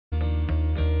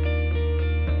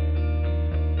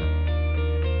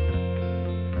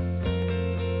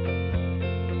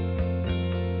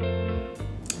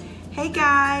Hey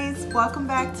guys, welcome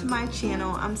back to my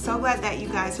channel. I'm so glad that you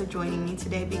guys are joining me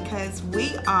today because we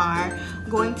are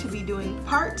going to be doing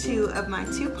part 2 of my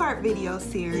 2-part video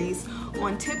series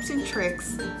on tips and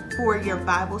tricks for your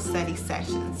Bible study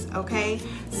sessions, okay?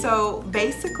 So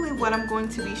basically what I'm going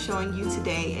to be showing you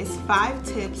today is 5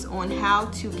 tips on how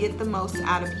to get the most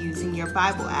out of using your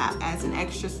Bible app as an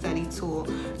extra study tool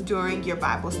during your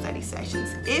Bible study sessions.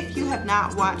 If you have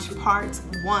not watched part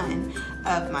 1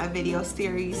 of my video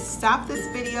series, stop this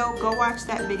video, go watch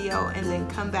that video, and then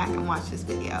come back and watch this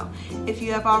video. If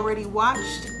you have already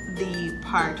watched the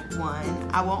part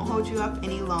 1, I won't hold you up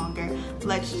any longer.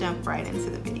 Let's jump right into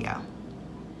the video.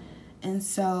 And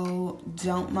so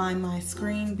don't mind my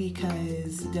screen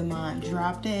because Demont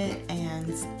dropped it,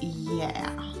 and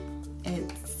yeah,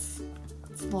 it's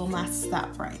a little messed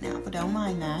up right now, but don't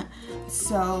mind that.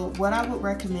 So what I would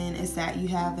recommend is that you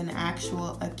have an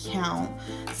actual account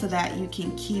so that you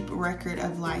can keep record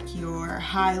of like your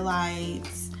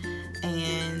highlights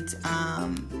and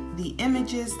the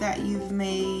images that you've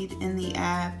made in the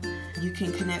app. You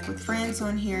can connect with friends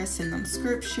on here, send them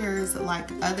scriptures, like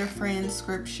other friends'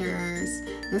 scriptures.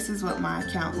 This is what my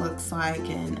account looks like,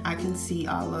 and I can see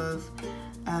all of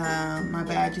my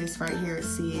badges right here.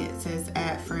 See, it says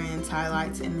add friends,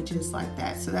 highlights, images, like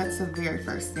that. So that's the very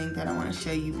first thing that I want to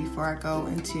show you before I go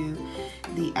into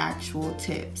the actual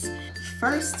tips.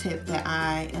 First tip that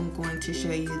I am going to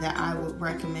show you that I would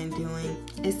recommend doing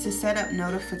is to set up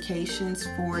notifications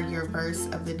for your verse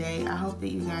of the day. I hope that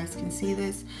you guys can see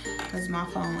this because my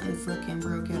phone is looking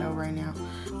real ghetto right now.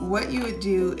 What you would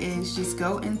do is just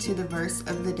go into the verse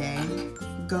of the day,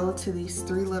 go to these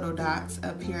 3 little dots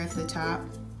up here at the top.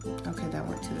 Okay, that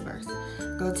went to the verse.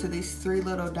 Go to these 3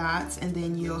 little dots, and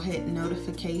then you'll hit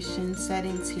notification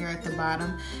settings here at the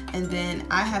bottom. And then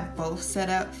I have both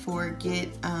set up for get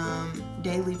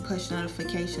daily push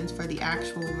notifications for the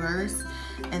actual verse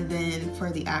and then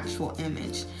for the actual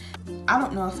image. I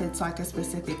don't know if it's like a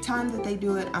specific time that they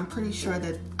do it. I'm pretty sure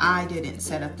that I didn't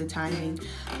set up the timing,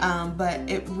 but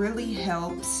it really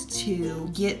helps to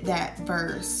get that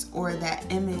verse or that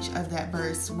image of that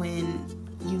verse when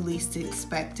you least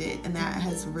expect it, and that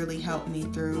has really helped me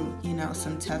through, you know,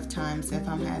 some tough times if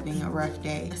I'm having a rough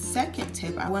day. The second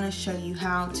tip, I want to show you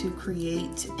how to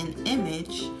create an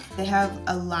image. They have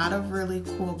a lot of really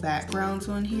cool backgrounds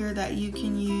on here that you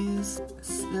can use.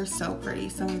 They're so pretty.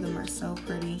 Some of them are so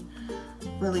pretty.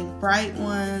 Really bright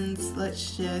ones.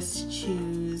 Let's just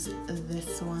choose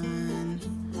this one.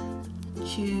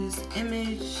 Choose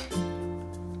image.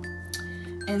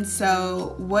 And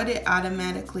so what it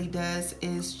automatically does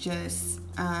is just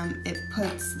it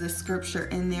puts the scripture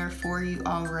in there for you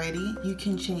already. You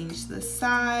can change the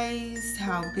size,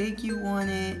 how big you want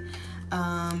it.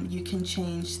 You can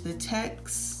change the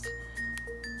text.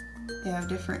 They have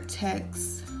different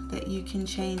texts that you can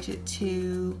change it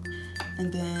to.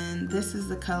 And then this is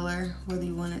the color, whether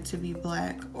you want it to be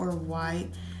black or white.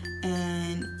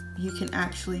 And you can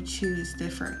actually choose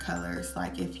different colors.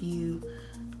 Like if you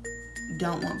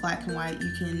don't want black and white,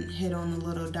 you can hit on the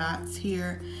little dots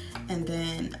here, and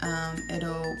then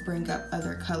it'll bring up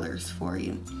other colors for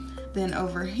you. Then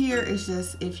over here is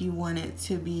just if you want it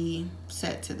to be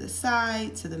set to the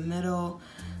side, to the middle,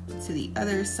 to the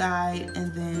other side.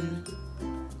 And then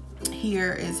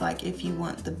here is like if you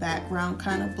want the background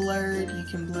kind of blurred, you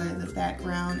can blur the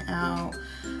background out.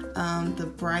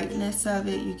 The brightness of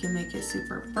it, you can make it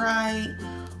super bright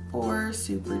or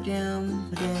super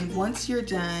dim. Then once you're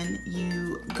done,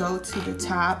 you go to the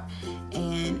top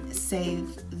and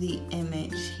save the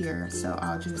image here. So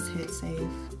I'll just hit save.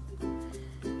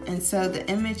 And so the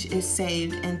image is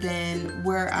saved, and then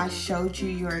where I showed you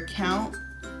your account,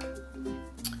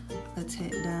 let's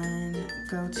hit done,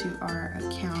 go to our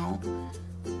account,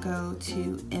 go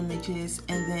to images,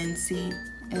 and then see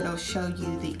it'll show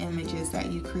you the images that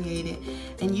you created.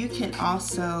 And you can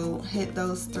also hit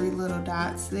those 3 little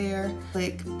dots there,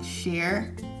 click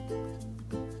share,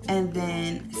 and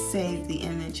then save the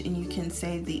image, and you can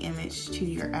save the image to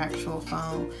your actual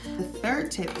phone. The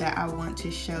third tip that I want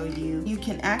to show you, you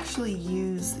can actually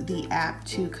use the app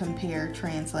to compare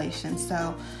translations.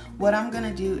 So what I'm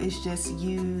gonna do is just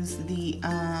use the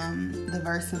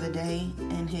verse of the day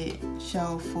and hit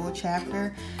show full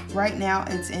chapter. Right now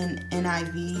it's in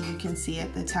NIV, you can see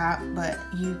at the top, but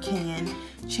you can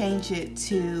change it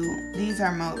to, these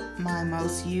are my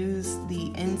most used,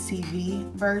 the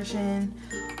NCV version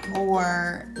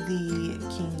or the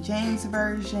King James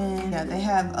version. Yeah, they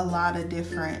have a lot of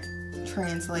different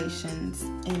translations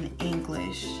in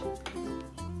English.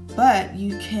 But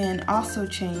you can also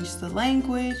change the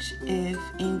language if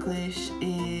English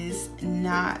is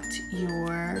not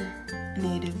your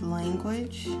native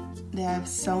language. They have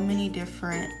so many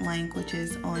different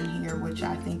languages on here, which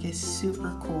I think is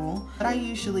super cool. What I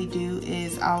usually do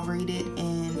is I'll read it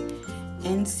in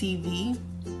NCV,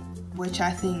 which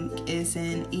I think is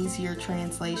an easier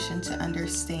translation to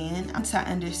understand. Once I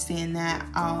understand that,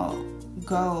 I'll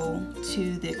go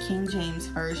to the King James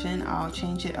Version. I'll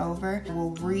change it over.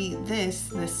 We'll read the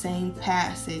same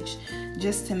passage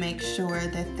just to make sure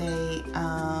that they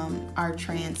are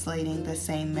translating the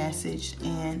same message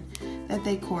and that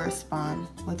they correspond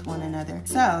with one another.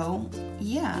 So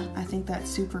yeah, I think that's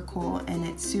super cool, and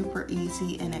it's super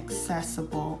easy and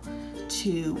accessible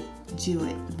to do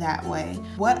it that way.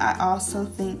 What I also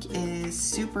think is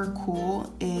super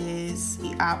cool is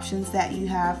the options that you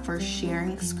have for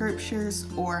sharing scriptures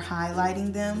or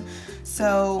highlighting them.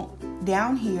 So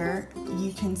down here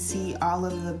you can see all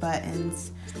of the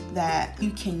buttons that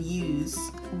you can use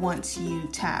once you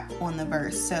tap on the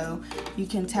verse. So you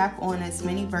can tap on as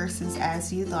many verses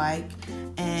as you like,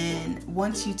 and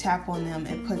once you tap on them,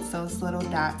 it puts those little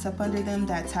dots up under them.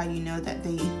 That's how you know that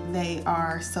they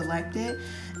are selected.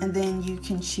 And then you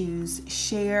can choose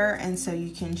share, and so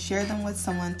you can share them with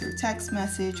someone through text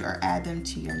message or add them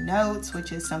to your notes,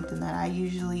 which is something that I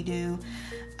usually do,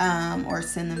 or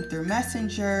send them through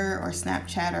Messenger or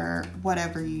Snapchat or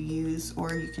whatever you use,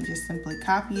 or you can just simply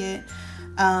copy it.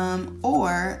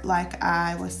 Or like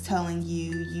I was telling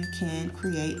you, you can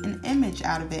create an image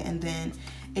out of it, and then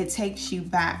it takes you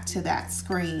back to that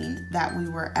screen that we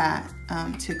were at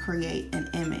to create an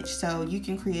image. So you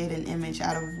can create an image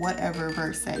out of whatever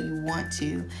verse that you want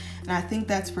to. And I think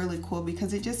that's really cool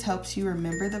because it just helps you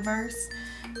remember the verse,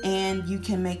 and you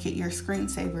can make it your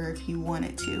screensaver if you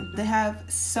wanted to. They have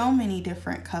so many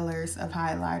different colors of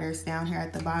highlighters down here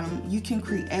at the bottom. You can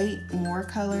create more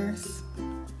colors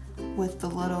with the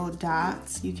little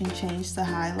dots. You can change the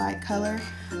highlight color,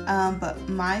 but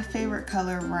my favorite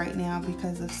color right now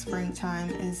because of springtime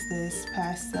is this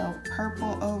pastel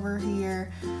purple over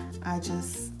here. I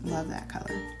just love that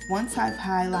color. Once I've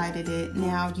highlighted it,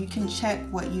 now you can check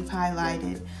what you've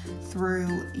highlighted through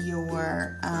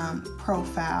your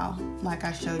profile like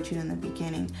I showed you in the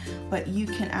beginning, but you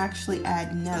can actually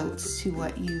add notes to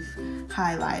what you've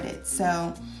highlighted.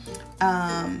 So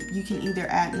you can either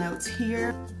add notes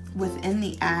here within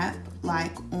the app,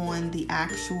 like on the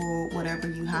actual whatever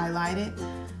you highlighted,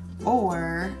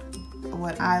 or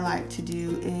what I like to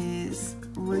do is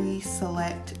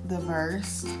reselect the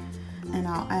verse and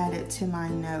I'll add it to my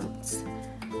notes.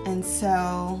 And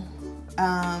so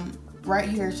right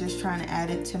here is just trying to add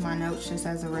it to my notes just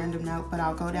as a random note, but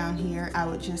I'll go down here. I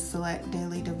would just select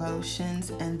daily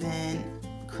devotions and then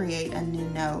create a new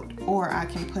note, or I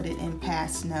can put it in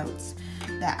past notes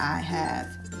that I have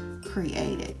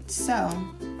created. So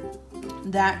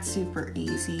that's super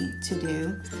easy to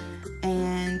do,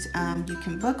 and you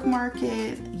can bookmark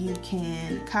it, you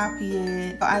can copy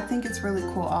it. But I think it's really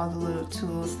cool, all the little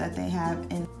tools that they have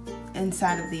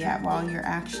inside of the app while you're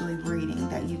actually reading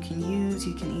that you can use.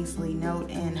 You can easily note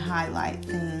and highlight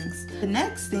things. The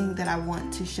next thing that I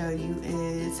want to show you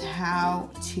is how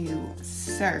to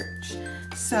search.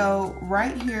 So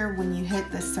right here, when you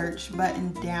hit the search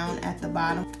button down at the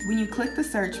bottom, when you click the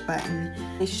search button,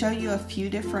 they show you a few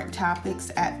different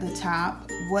topics at the top.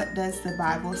 What does the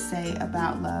Bible say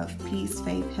about love, peace,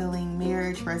 faith, healing,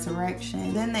 marriage,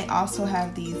 resurrection? Then they also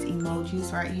have these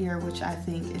emojis right here, which I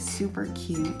think is super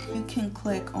cute. You can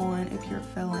click on if you're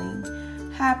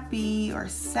feeling happy or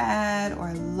sad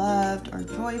or loved or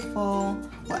joyful.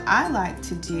 What I like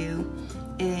to do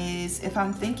is, if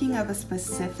I'm thinking of a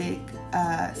specific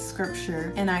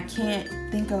scripture and I can't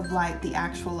think of like the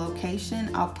actual location,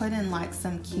 I'll put in like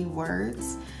some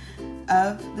keywords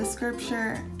of the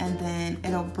scripture, and then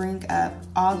it'll bring up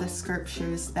all the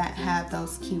scriptures that have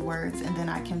those keywords, and then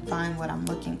I can find what I'm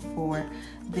looking for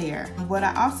there. What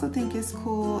I also think is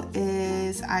cool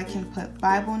is I can put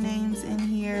Bible names in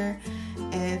here.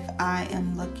 If I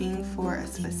am looking for a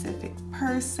specific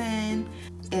person,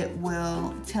 it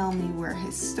will tell me where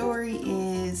his story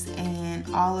is and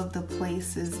all of the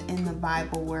places in the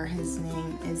Bible where his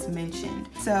name is mentioned.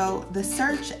 So the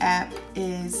search app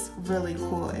is really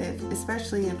cool,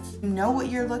 especially if you know what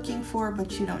you're looking for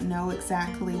but you don't know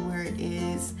exactly where it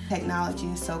is. Technology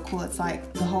is so cool. It's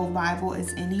like the whole Bible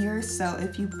is in here. So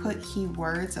if you put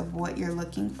keywords of what you're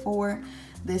looking for,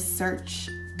 this search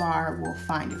bar will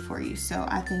find it for you. So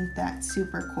I think that's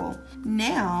super cool.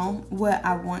 Now, what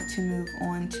I want to move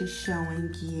on to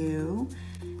showing you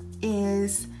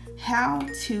is how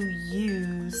to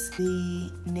use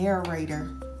the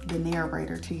narrator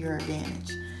to your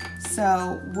advantage.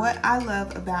 So what I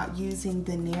love about using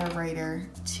the narrator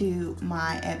to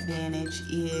my advantage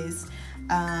is,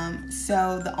 I'll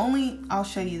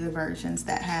show you the versions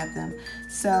that have them.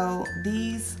 So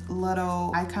these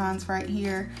little icons right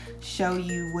here show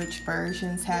you which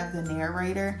versions have the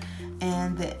narrator,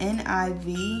 and the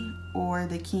NIV or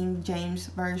the King James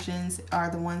versions are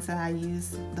the ones that I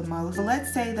use the most. So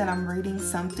let's say that I'm reading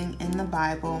something in the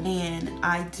Bible and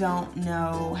I don't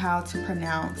know how to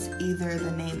pronounce either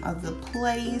the name of the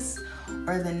place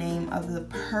or the name of the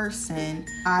person.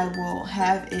 I will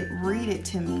have it read it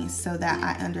to me so that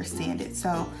I understand it.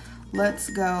 So let's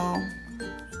go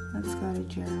to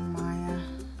Jeremiah,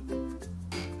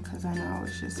 because I know I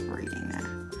was just reading that.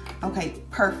 Okay,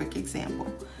 perfect example.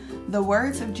 The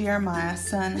words of Jeremiah,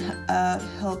 son of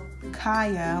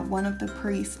Hilkiah, one of the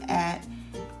priests at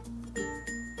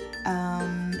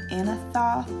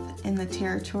Anathoth in the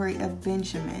territory of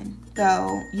Benjamin.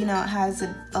 So, it has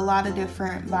a lot of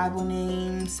different Bible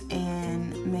names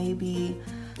and maybe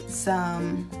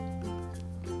some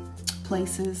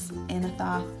places,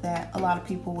 Anathoth, that a lot of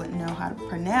people wouldn't know how to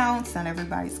pronounce. Not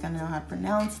everybody's going to know how to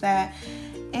pronounce that.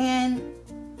 And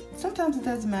sometimes it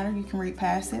doesn't matter, you can read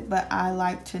past it, but I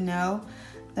like to know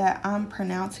that I'm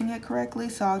pronouncing it correctly,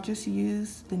 so I'll just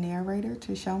use the narrator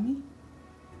to show me.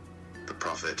 The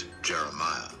prophet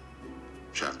Jeremiah,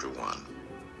 chapter 1.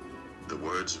 The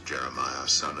words of Jeremiah,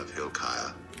 son of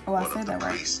Hilkiah, one of the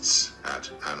priests at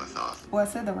Anathoth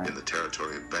in the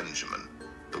territory of Benjamin.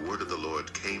 The word of the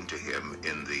Lord came to him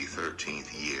in the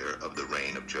 13th year of the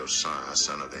reign of Josiah,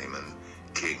 son of Amon,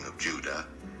 king of Judah,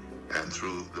 and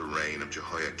through the reign of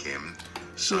Jehoiakim,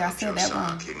 son of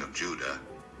Josiah, king of Judah,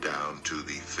 down to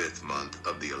the 5th month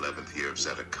of the 11th year of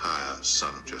Zedekiah,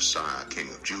 son of Josiah, king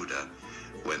of Judah,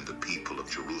 when the people of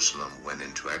Jerusalem went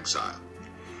into exile.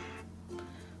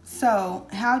 So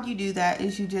how you do that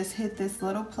is you just hit this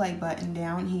little play button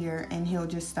down here and he'll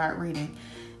just start reading.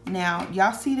 Now,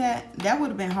 y'all see that? That would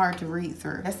have been hard to read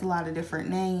through. That's a lot of different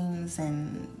names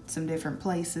and some different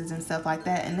places and stuff like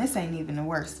that. And this ain't even the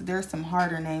worst. There's some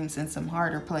harder names and some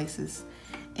harder places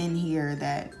in here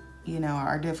that,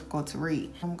 are difficult to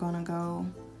read. I'm going to go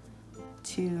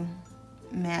to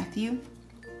Matthew.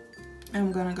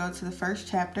 I'm going to go to the first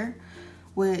chapter,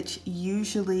 which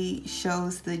usually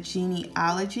shows the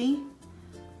genealogy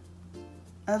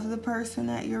of the person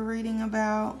that you're reading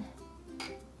about.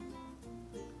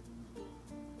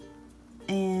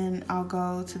 And I'll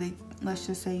go to let's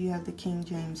just say you have the King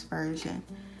James Version.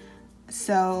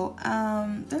 So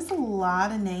there's a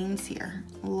lot of names here.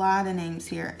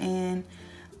 And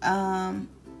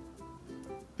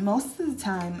most of the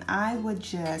time I would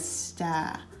just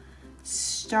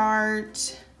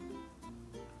start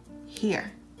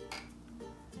here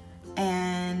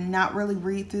and not really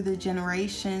read through the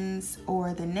generations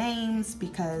or the names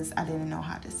because I didn't know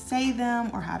how to say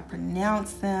them or how to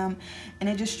pronounce them, and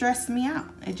it just stressed me out.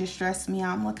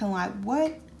 I'm looking like,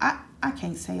 what? I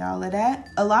can't say all of that.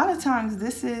 A lot of times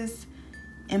this is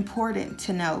important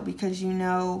to know because you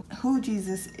know who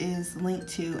Jesus is linked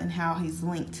to and how he's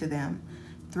linked to them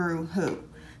through who.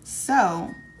 So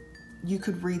you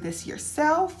could read this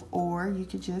yourself, or you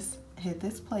could just hit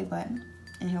this play button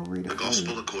and he'll read it. The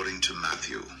Gospel according to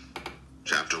Matthew,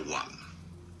 chapter 1.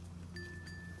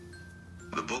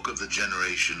 The book of the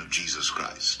generation of Jesus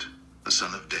Christ, the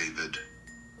son of David,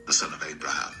 the son of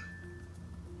Abraham.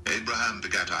 Abraham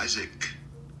begat Isaac,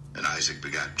 and Isaac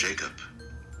begat Jacob.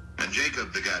 And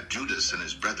Jacob begat Judas and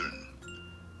his brethren.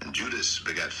 And Judas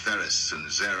begat Phares and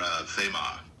Zerah of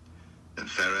Thamar. And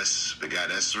Phares begat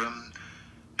Esrom,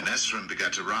 and Esrom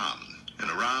begat Aram, and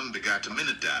Aram begat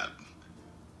Aminadab.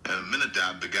 And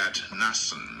Aminadab begat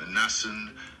Naasson, and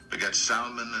Naasson begat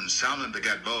Salmon, and Salmon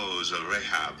begat Boaz of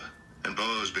Rahab. And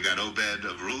Boaz begat Obed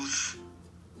of Ruth,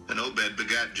 and Obed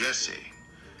begat Jesse.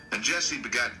 And Jesse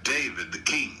begat David the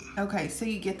king. Okay, so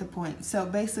you get the point. So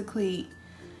basically,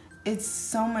 it's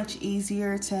so much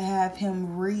easier to have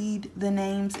him read the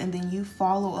names and then you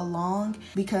follow along,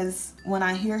 because when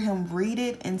I hear him read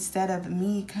it, instead of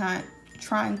me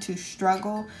trying to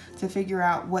struggle to figure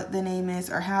out what the name is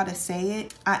or how to say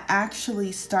it, I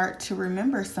actually start to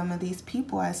remember some of these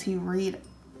people as he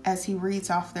reads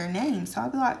off their names. So I'll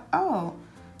be like, oh,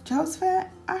 Joseph,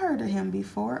 I heard of him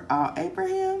before. Oh,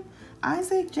 Abraham,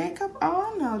 Isaac, Jacob,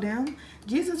 oh, I know them.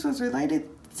 Jesus was related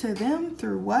to them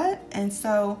through what? And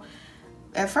so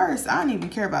at first I didn't even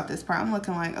care about this part. I'm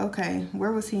looking like, okay,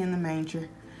 where was he in the manger?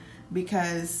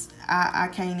 Because I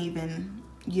can't even,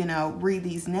 read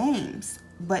these names.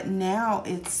 But now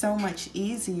it's so much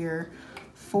easier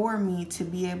for me to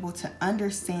be able to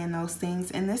understand those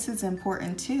things. And this is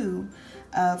important too,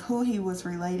 of who he was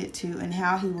related to and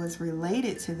how he was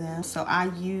related to them. So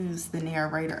I use the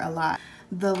narrator a lot.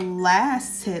 The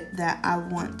last tip that I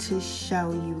want to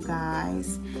show you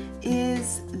guys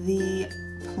is the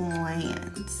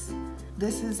plans.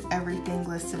 This is everything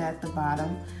listed at the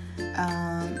bottom.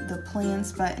 The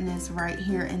plans button is right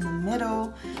here in the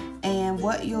middle, and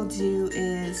what you'll do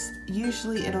is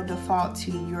usually it'll default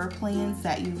to your plans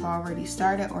that you've already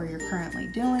started or you're currently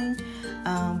doing.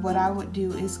 What I would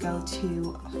do is go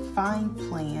to find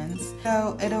plans,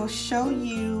 so it'll show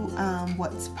you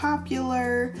what's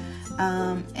popular,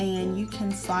 and you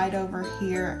can slide over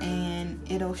here and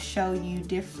it'll show you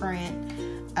different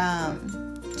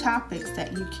topics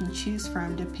that you can choose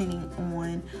from depending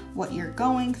on what you're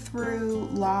going through: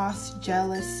 loss,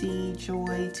 jealousy,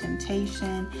 joy,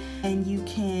 temptation. And you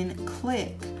can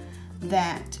click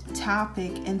that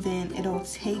topic and then it'll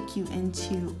take you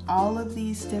into all of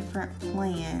these different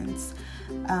plans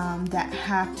that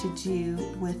have to do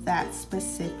with that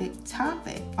specific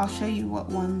topic. I'll show you what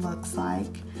one looks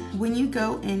like. When you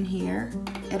go in here,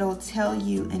 it'll tell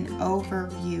you an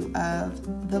overview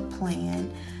of the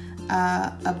plan.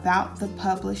 About the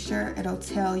publisher, it'll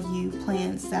tell you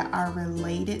plans that are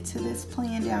related to this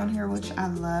plan down here, which I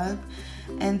love.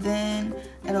 And then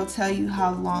it'll tell you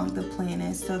how long the plan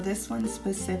is. So this one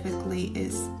specifically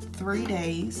is 3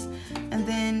 days. And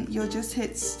then you'll just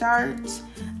hit start.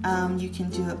 You can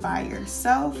do it by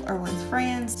yourself or with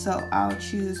friends. So I'll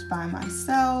choose by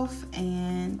myself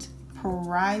and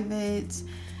private.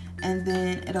 And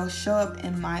then it'll show up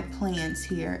in my plans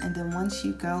here. And then once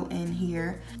you go in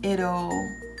here, it'll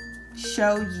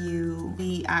show you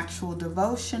the actual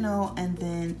devotional and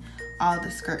then all the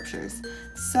scriptures.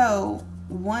 So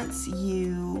once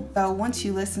you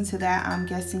listen to that, I'm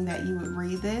guessing that you would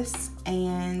read this,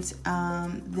 and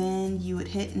then you would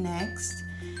hit next,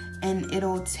 and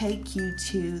it'll take you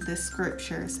to the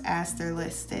scriptures as they're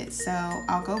listed. So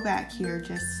I'll go back here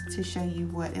just to show you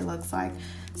what it looks like.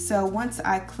 So once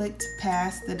I clicked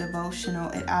past the devotional,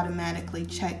 it automatically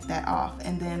checked that off.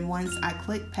 And then once I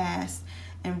click past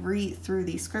and read through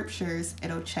these scriptures,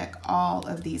 it'll check all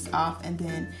of these off, and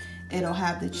then it'll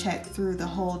have the check through the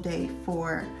whole day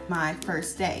for my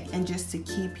first day. And just to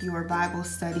keep your Bible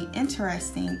study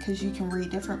interesting, because you can read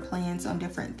different plans on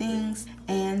different things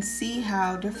and see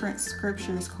how different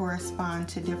scriptures correspond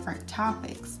to different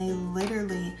topics. They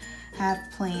literally have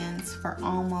plans for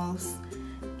almost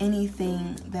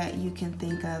anything that you can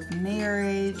think of: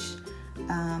 marriage,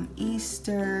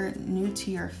 Easter, new to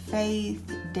your faith,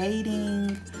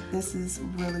 dating. This is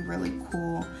really, really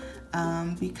cool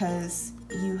because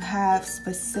you have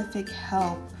specific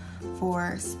help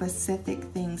for specific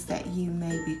things that you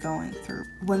may be going through.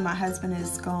 When my husband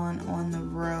is gone on the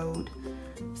road,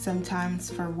 sometimes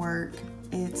for work,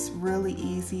 it's really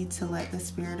easy to let the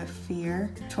spirit of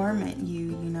fear torment you.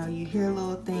 You know, you hear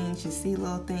little things, you see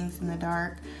little things in the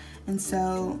dark. And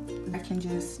so I can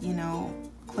just,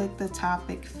 click the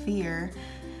topic fear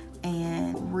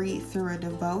and read through a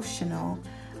devotional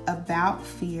about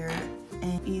fear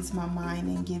and ease my mind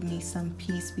and give me some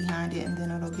peace behind it. And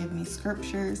then it'll give me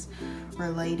scriptures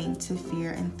relating to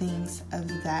fear and things of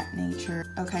that nature.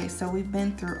 Okay, so we've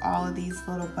been through all of these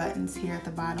little buttons here at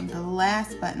the bottom. The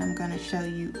last button I'm going to show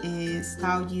you is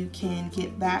how you can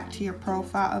get back to your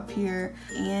profile up here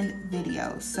and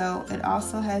videos. So it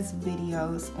also has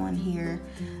videos on here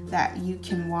that you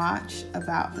can watch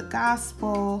about the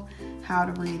gospel, how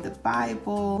to read the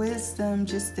Bible, wisdom,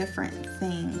 just different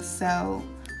things. So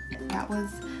that was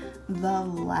the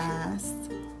last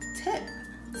tip.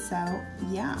 So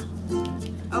yeah.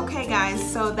 Okay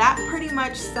guys, so that pretty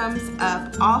much sums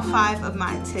up all 5 of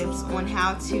my tips on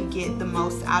how to get the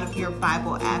most out of your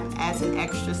Bible app as an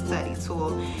extra study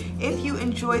tool. If you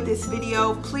enjoyed this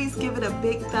video, please give it a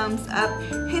big thumbs up.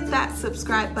 Hit that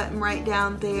subscribe button right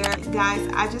down there. Guys,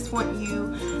 I just want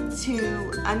you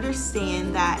to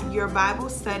understand that your Bible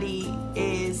study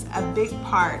is a big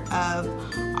part of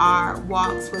our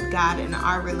walks with God and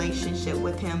our relationship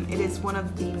with Him. It is one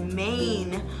of the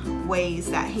main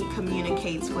ways that He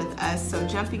communicates with us. So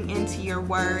jumping into your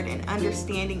word and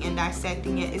understanding and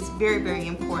dissecting it is very, very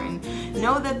important.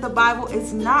 Know that the Bible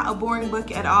is not a boring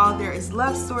book at all. There is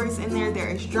love stories in there. There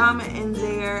is drama in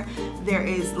there. There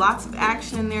is lots of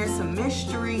action in there, some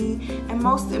mystery, and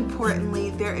most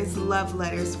importantly, there is love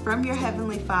letters from your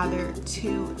Heavenly Father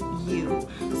to you.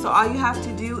 So all you have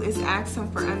to do is ask Him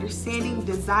for understanding,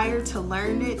 desire to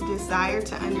learn it, desire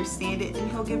to understand it,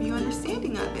 and He'll give you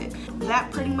understanding of it. That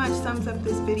that pretty much sums up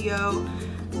this video.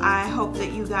 I hope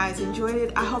that you guys enjoyed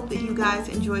it. I hope that you guys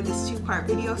enjoyed this 2-part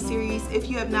video series. If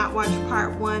you have not watched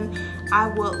part 1, I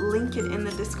will link it in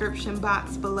the description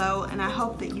box below. And I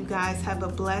hope that you guys have a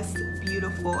blessed,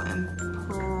 beautiful, and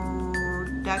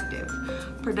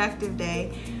productive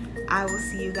day. I will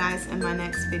see you guys in my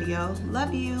next video.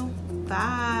 Love you.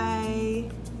 Bye.